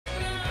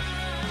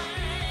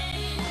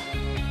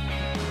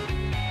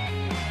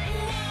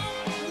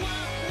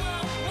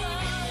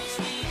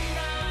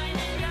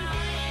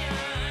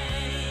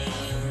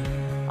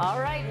All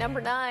right,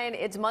 number 9.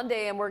 It's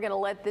Monday, and we're going to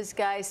let this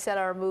guy set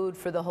our mood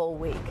for the whole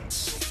week.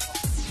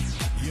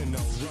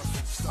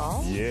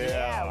 Oh,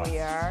 yeah, we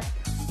are.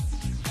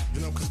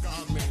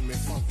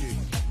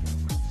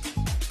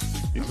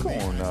 He's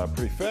going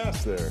pretty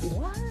fast there.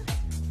 What?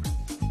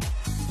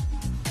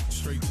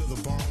 Straight to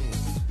the bone.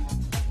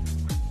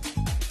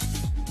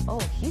 Oh,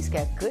 he's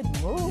got good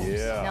moves.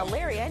 Yeah. Now,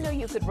 Larry, I know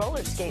you could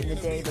roller skate in the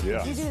day, but Yeah.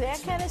 could you do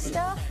that kind of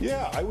stuff?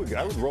 Yeah, I would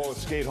roller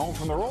skate home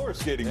from the roller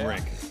skating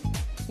rink.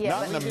 Yeah,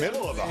 Not in the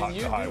middle of the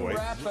highway.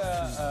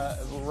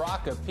 You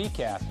rock a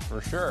PCAP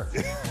for sure.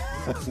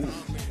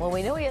 Well,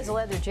 we know he has a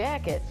leather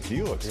jacket.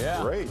 He looks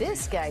great.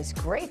 This guy's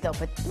great, though,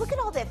 but look at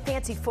all that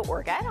fancy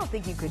footwork. I don't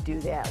think you could do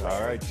that, Larry.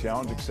 All right,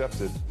 challenge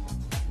accepted.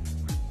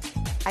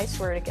 I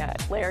swear to God,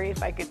 Larry,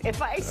 if I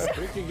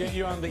We could get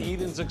you on the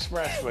Edens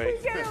Expressway.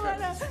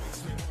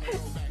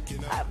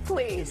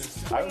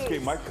 please. Okay,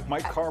 my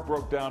car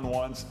broke down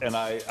once, and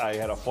I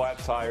had a flat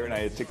tire, and I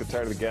had to take the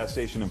tire to the gas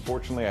station.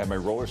 Unfortunately, I had my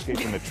roller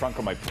skates in the trunk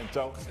of my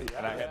Pinto,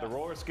 and I had the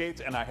roller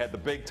skates, and I had the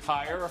big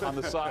tire on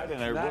the side,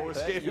 and I roller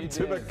skated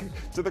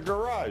to the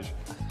garage.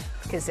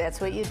 Because that's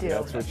what you do.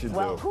 That's what you do.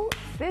 Well,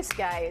 this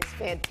guy is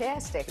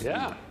fantastic.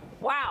 Yeah.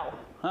 Wow.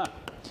 Huh.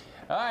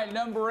 All right,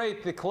 number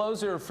 8, the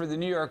closer for the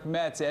New York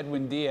Mets,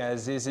 Edwin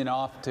Diaz, isn't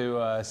off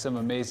to some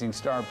amazing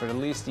start, but at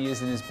least he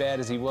isn't as bad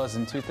as he was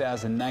in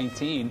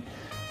 2019.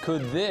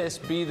 Could this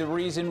be the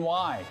reason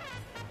why?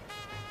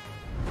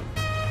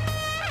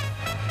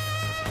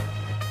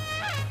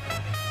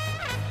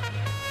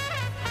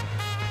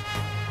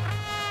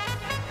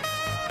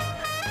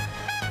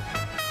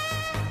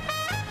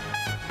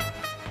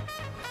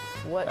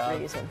 What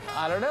reason?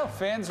 I don't know.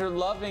 Fans are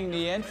loving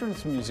the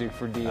entrance music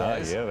for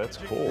Diaz. Yeah, that's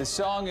cool. The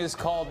song is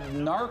called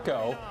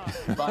Narco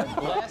by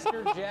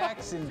Blaster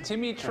Jacks and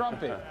Timmy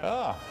Trumpet.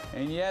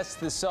 And yes,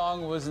 the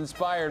song was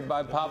inspired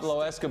by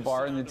Pablo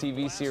Escobar in the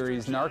TV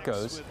series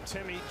Narcos.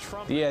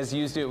 Diaz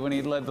used it when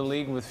he led the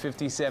league with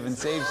 57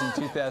 saves in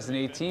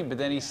 2018, but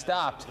then he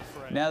stopped.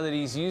 Now that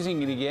he's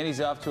using it again,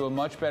 he's off to a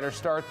much better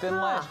start than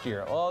last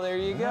year. Oh, there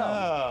you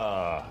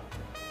go.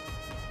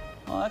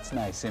 Well, that's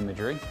nice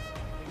imagery.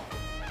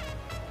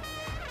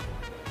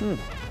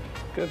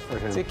 Good for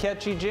him. It's a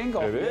catchy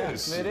jingle. It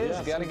is. It is.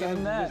 Yeah, Got to give him sometimes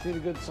you that. just need a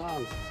good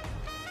song.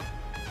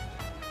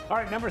 All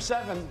right, number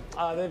 7.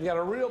 They've got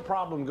a real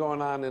problem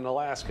going on in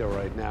Alaska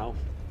right now.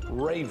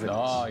 Ravens.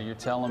 Oh, you're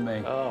telling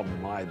me. Oh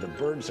my, the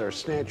birds are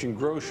snatching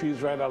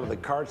groceries right out of the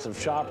carts of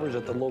shoppers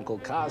at the local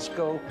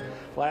Costco.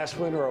 Last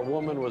winter, a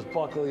woman was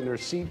buckling her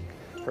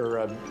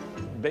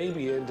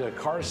baby into a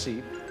car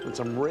seat when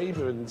some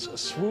ravens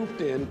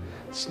swooped in,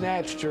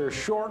 snatched her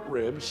short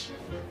ribs,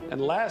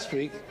 and last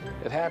week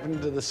it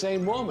happened to the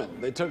same woman.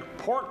 They took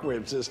pork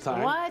ribs this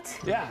time. What?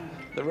 Yeah,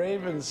 the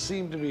ravens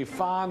seem to be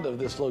fond of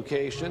this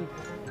location,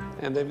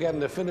 and they've got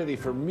an affinity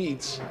for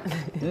meats.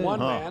 One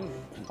man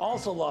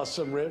also lost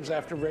some ribs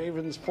after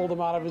ravens pulled him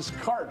out of his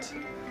cart.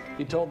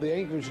 He told the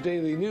Anchorage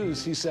Daily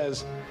News, he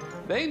says,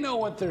 "They know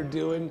what they're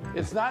doing.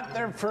 It's not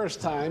their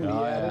first time," he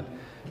added.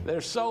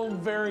 They're so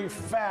very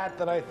fat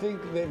that I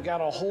think they've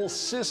got a whole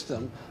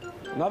system.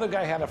 Another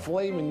guy had a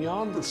filet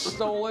mignon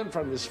stolen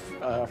from his,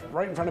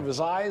 right in front of his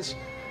eyes.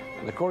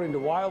 And according to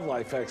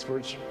wildlife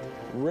experts,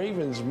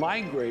 ravens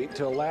migrate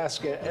to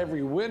Alaska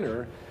every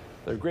winter.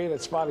 They're great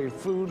at spotting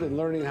food and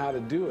learning how to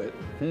do it.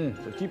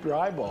 So keep your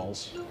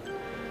eyeballs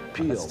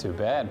peeled. That's too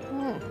bad.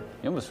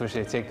 You almost wish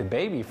they'd take the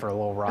baby for a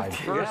little ride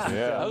first.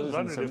 Yeah, I was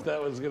wondering if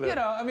that was going to... You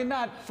know, I mean,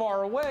 not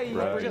far away. You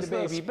can bring the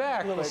baby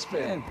back. Little but,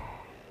 spin. man,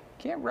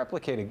 can't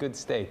replicate a good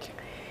steak.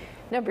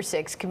 Number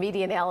 6,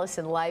 comedian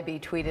Allison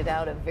Leiby tweeted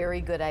out a very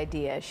good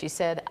idea. She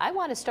said, "I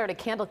want to start a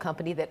candle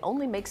company that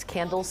only makes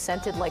candles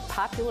scented like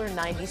popular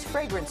 90s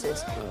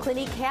fragrances.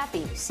 Clinique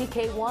Happy,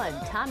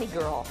 CK1, Tommy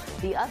Girl,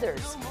 the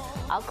others.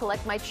 I'll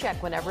collect my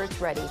check whenever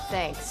it's ready.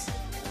 Thanks."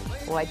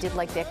 Oh, I did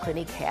like that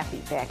Clinique Happy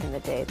back in the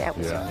day. That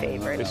was a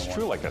favorite. It's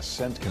true, like a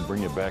scent can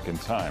bring you back in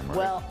time, right?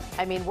 Well,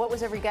 I mean, what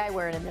was every guy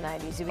wearing in the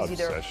 90s? It was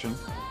either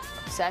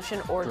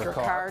Obsession or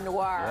Drakkar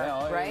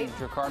Noir, right?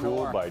 Drakkar Cool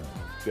Noir. by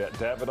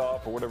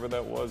Davidoff or whatever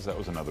that was. That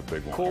was another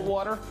big one. Cool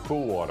Water?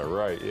 Cool Water,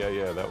 right.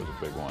 Yeah, that was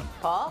a big one.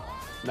 Paul?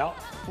 No.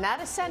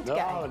 Not a scent No,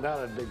 guy.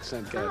 not a big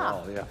scent guy at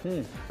all,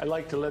 yeah. I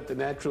like to let the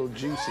natural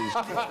juices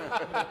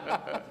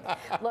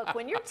Look,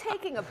 when you're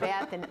taking a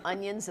bath in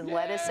onions and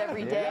lettuce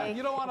every day,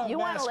 You don't wanna you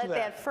want to mask let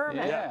that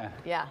ferment.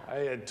 Yeah.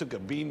 I took a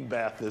bean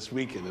bath this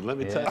weekend, and let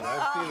me tell you,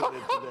 I'm feeling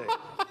it today.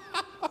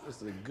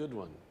 This is a good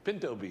one.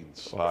 Pinto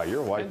beans. Wow,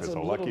 your wife And is a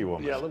some lucky little-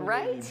 woman. Yeah, little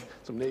Right? navy,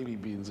 some navy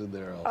beans in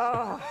there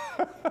also.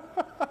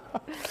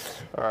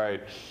 All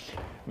right.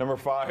 Number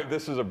 5,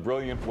 this is a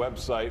brilliant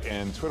website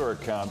and Twitter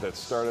account that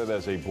started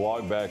as a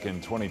blog back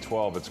in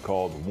 2012. It's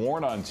called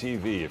Worn on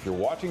TV. If you're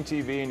watching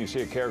TV and you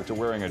see a character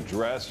wearing a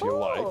dress you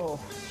like,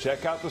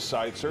 check out the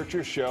site, search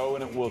your show,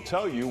 and it will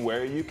tell you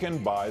where you can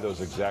buy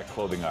those exact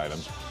clothing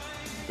items.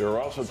 There are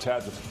also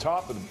tabs at the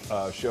top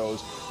of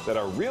shows that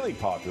are really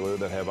popular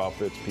that have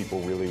outfits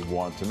people really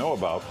want to know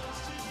about.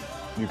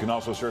 You can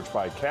also search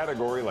by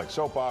category like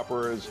soap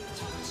operas,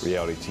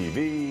 reality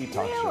TV,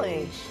 talk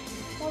shows.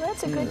 Well,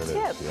 that's a good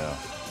tip. Yeah.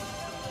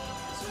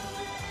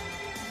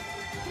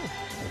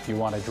 If you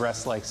want to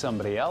dress like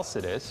somebody else,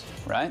 it is,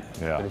 right?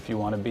 Yeah. But if you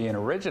want to be an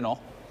original,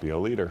 Be a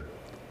leader.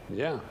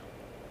 Yeah.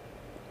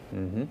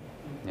 Mm-hmm.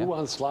 Who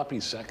wants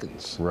sloppy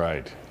seconds?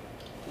 Right.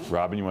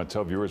 Robin, you want to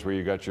tell viewers where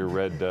you got your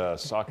red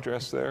sock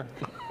dress there?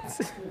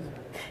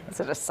 Is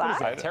it a sock?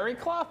 terry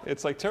cloth.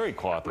 It's like terry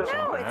cloth or No,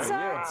 something. it's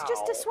right? it's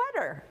just a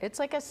sweater. It's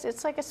like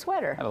a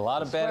sweater. Had a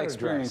lot of bad Sweater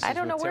experiences dress. I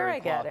don't know with where terry I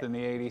got cloth it. in the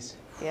 80s.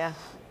 Yeah.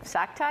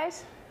 Sock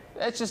ties?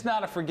 It's just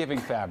not a forgiving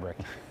fabric.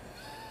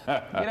 You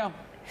know,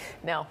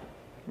 No.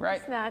 right?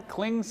 It's not.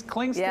 Clings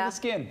to Yeah. the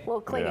skin. A little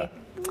clingy.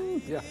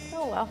 Yeah.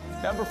 Oh well.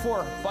 Number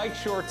 4, bike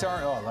shorts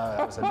aren't. Oh,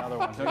 that was another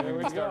one. Don't even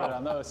get me started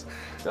on those.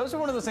 Those are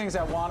one of the things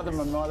I wanted them.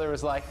 My mother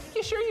was like,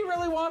 "You sure you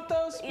really want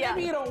those? Yeah.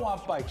 Maybe you don't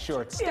want bike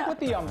shorts. Stick Yeah. with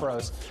the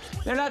Umbros.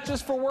 They're not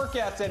just for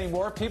workouts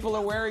anymore. People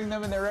are wearing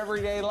them in their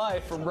everyday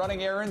life, from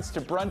running errands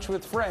to brunch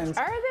with friends."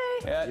 Are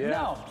they? Yeah.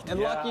 No. And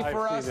Yeah, lucky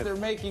for I've us, seen it. they're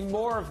making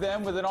more of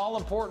them with an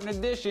all-important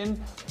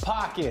addition: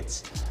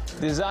 pockets.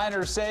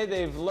 Designers say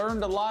they've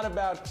learned a lot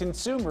about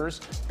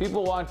consumers.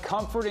 People want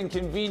comfort and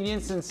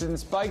convenience, and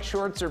since bike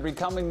shorts are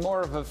becoming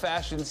more of a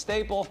fashion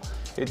staple,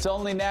 it's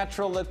only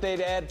natural that they'd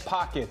add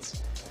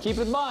pockets. Keep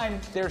in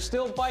mind, they're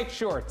still bike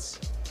shorts.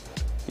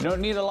 You don't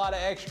need a lot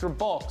of extra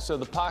bulk, so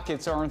the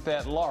pockets aren't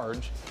that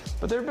large,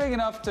 but they're big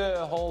enough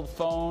to hold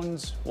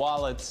phones,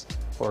 wallets,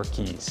 or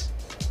keys.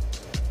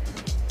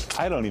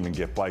 I don't even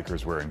get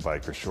bikers wearing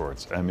biker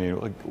shorts. I mean,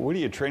 like, what are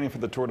you training for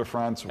the Tour de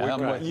France? I'm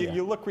with you.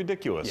 You look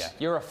ridiculous. Yeah,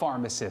 you're a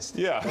pharmacist.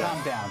 Yeah.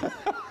 Calm down.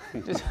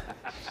 Just,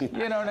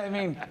 you know what I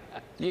mean?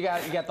 You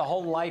got the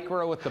whole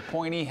Lycra with the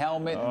pointy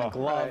helmet and the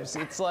gloves.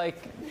 right. It's like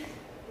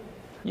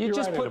you're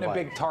just riding a putting a bike.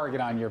 big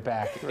target on your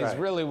back is Right.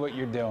 really what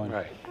you're doing.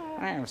 Right.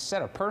 I have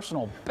set a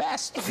personal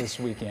best this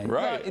weekend.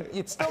 Right. No,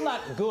 it's still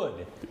not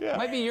good. Yeah. It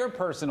might be your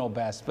personal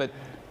best, but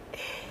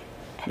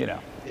you know,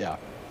 Yeah.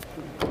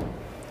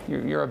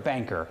 you're a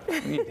banker.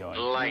 What are you doing?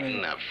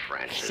 Lighten up,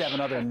 Francis. 7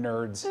 other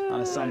nerds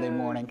on a Sunday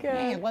morning.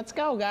 Hey, let's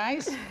go,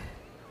 guys.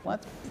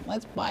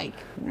 Let's bike.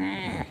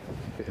 Yeah.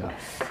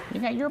 You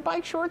got your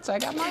bike shorts, I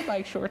got my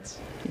bike shorts.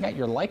 You got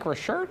your Lycra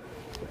shirt?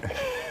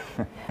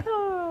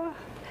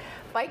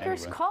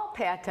 Bikers call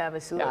Pat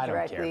Tomasula Yeah, I don't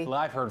directly. care. Well,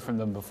 I've heard from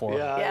them before.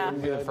 Yeah.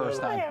 Wouldn't be the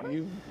first time.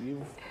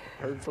 You've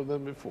heard from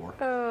them before.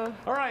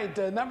 All right,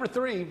 number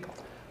 3.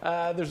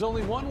 There's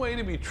only one way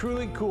to be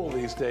truly cool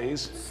these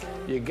days.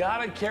 You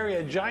gotta carry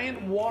a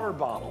giant water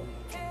bottle.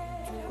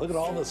 Look at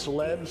all the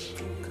celebs.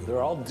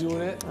 They're all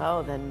doing it.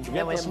 Oh, then You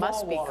get the it small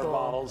must be water cool.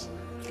 bottles,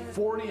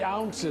 40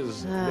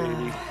 ounces,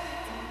 baby.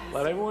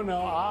 Let everyone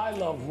know I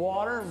love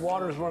water.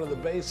 Water is one of the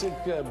basic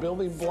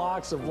building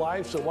blocks of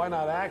life, so why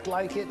not act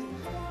like it?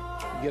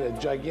 Get a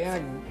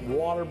gigantic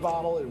water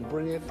bottle and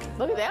bring it.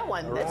 Look at that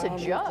one. That's a Around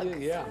with jug. you,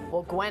 yeah.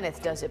 Well,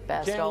 Gwyneth does it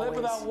best Can't always.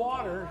 live without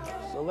water,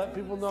 so let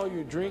people know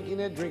you're drinking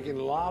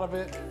a lot of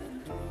it.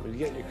 When you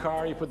get in your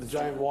car, you put the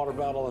giant water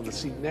bottle on the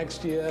seat next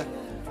to you.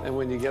 And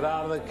when you get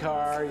out of the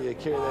car, you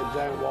carry that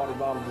giant water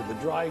bottle to the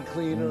dry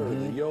cleaner or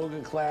the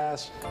yoga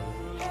class,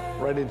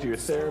 right into your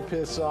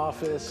therapist's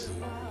office.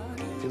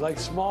 If you like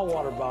small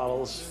water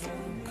bottles,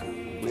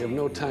 we have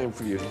no time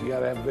for you. You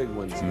gotta have big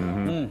ones.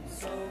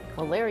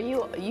 Well, Larry,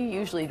 you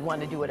usually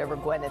want to do whatever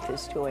Gwyneth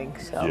is doing,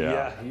 so Yeah.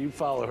 Yeah, you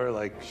follow her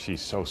like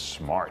She's so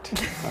smart.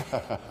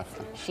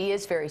 she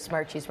is very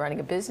smart. She's running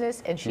a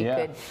business, and she Yeah.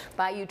 could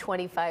buy you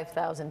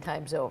 25,000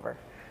 times over.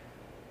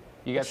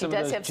 You got She some of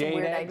does those have some jade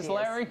weird eggs, ideas.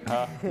 Larry?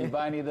 You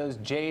buy any of those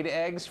jade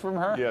eggs from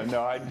her? Yeah,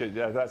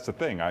 no, that's the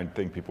thing. I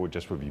think people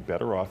would be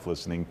better off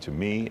listening to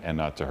me and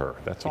not to her.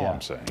 That's all Yeah.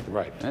 I'm saying.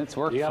 right. It's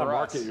worked You gotta for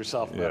market us.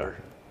 yourself better.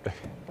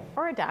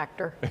 Or a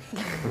doctor.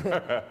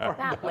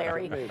 Not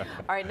Larry.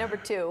 All right, number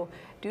 2.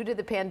 Due to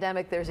the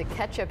pandemic, there's a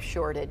ketchup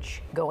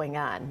shortage going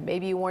on.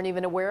 Maybe you weren't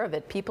even aware of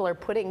it. People are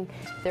putting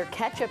their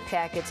ketchup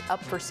packets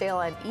up for sale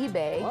on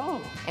eBay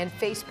and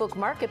Facebook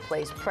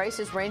Marketplace.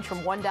 Prices range from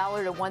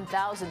 $1 to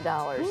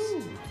 $1,000.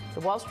 The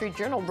Wall Street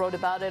Journal wrote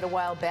about it a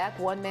while back.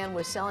 One man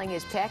was selling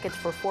his packets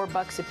for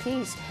 $4 a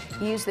piece.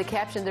 He used the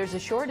caption, "There's a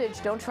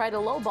shortage. Don't try to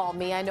lowball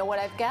me. I know what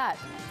I've got."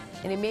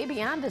 And he may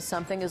be onto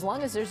something. As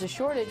long as there's a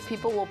shortage,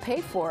 people will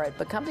pay for it.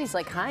 But companies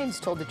like Heinz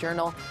told the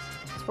Journal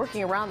it's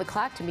working around the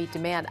clock to meet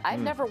demand.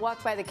 I've never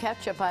walked by the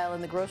ketchup aisle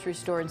in the grocery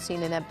store and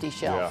seen an empty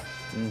shelf.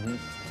 I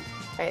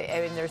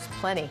mean, there's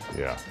plenty.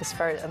 Yeah. As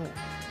far as,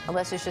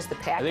 unless it's just the I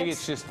packets. think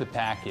it's just the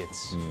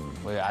packets.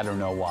 Well, I don't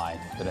know why,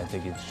 but I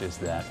think it's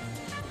just that.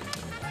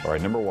 All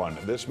right, number 1.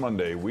 This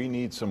Monday, we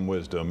need some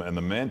wisdom, and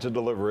the man to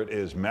deliver it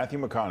is Matthew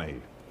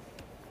McConaughey.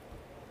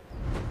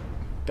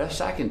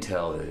 Best I can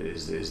tell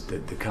is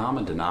that the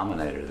common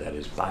denominator that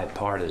is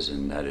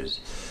bipartisan,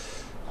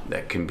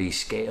 that can be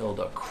scaled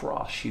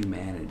across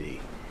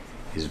humanity,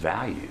 is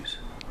values.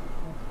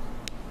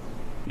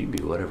 You can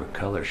be whatever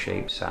color,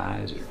 shape,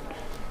 size, or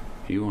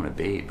you want to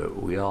be,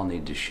 but we all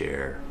need to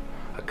share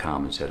a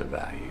common set of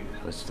values.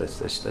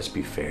 Let's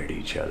be fair to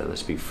each other.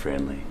 Let's be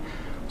friendly.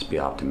 Let's be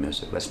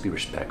optimistic. Let's be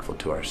respectful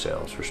to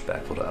ourselves,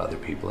 respectful to other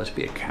people. Let's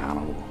be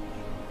accountable.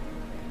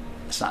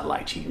 Let's not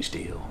lie, cheat, and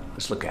steal.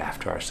 Let's look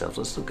after ourselves.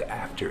 Let's look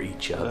after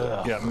each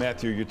other. Yeah,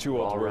 Matthew, you're too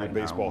old All to wear right your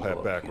now, baseball hat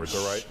look, backwards,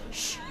 all right?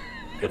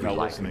 If we Not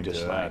like or listening to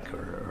dislike, that.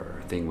 or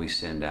a thing we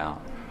send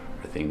out,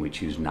 or a thing we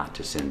choose not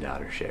to send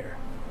out or share.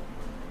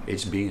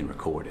 It's being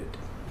recorded.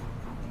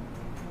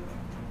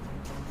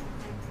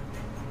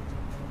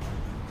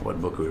 What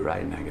book are we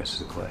writing, I guess is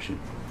the question.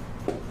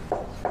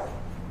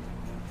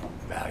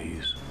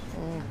 Values.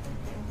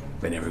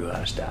 They never go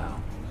out of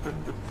style.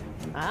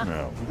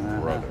 No,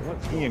 brother.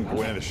 He and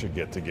Gwyneth should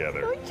get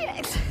together. Oh,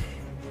 yes.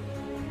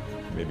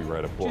 Maybe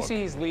write a Did you book.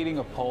 see he's leading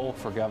a poll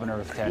for governor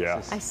of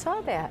Texas? I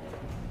saw that.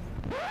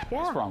 Yeah.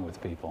 What's wrong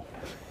with people?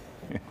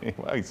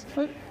 Well, he's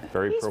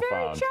very He's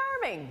profound. very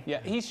charming. Yeah,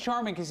 he's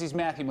charming because he's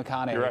Matthew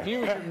McConaughey. You're If he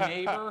was your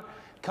neighbor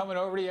coming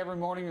over to you every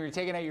morning or you're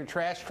taking out your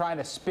trash trying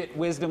to spit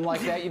wisdom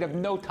like that, you'd have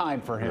no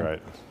time for him.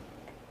 Right.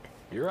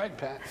 You're right,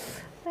 Pat.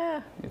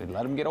 Yeah. You'd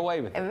let him get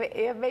away with it.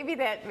 Yeah,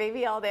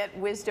 maybe all that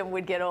wisdom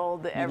would get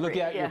old. You look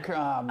at your Matthew,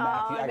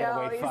 I gotta no,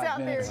 wait he's 5 out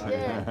minutes.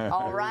 there. Yeah.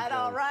 All right,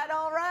 all right,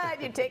 all right.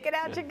 You're taking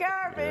out your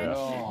garbage.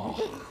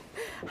 Oh.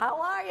 How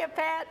are you,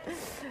 Pat?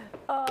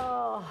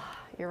 Oh,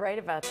 you're right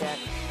about that.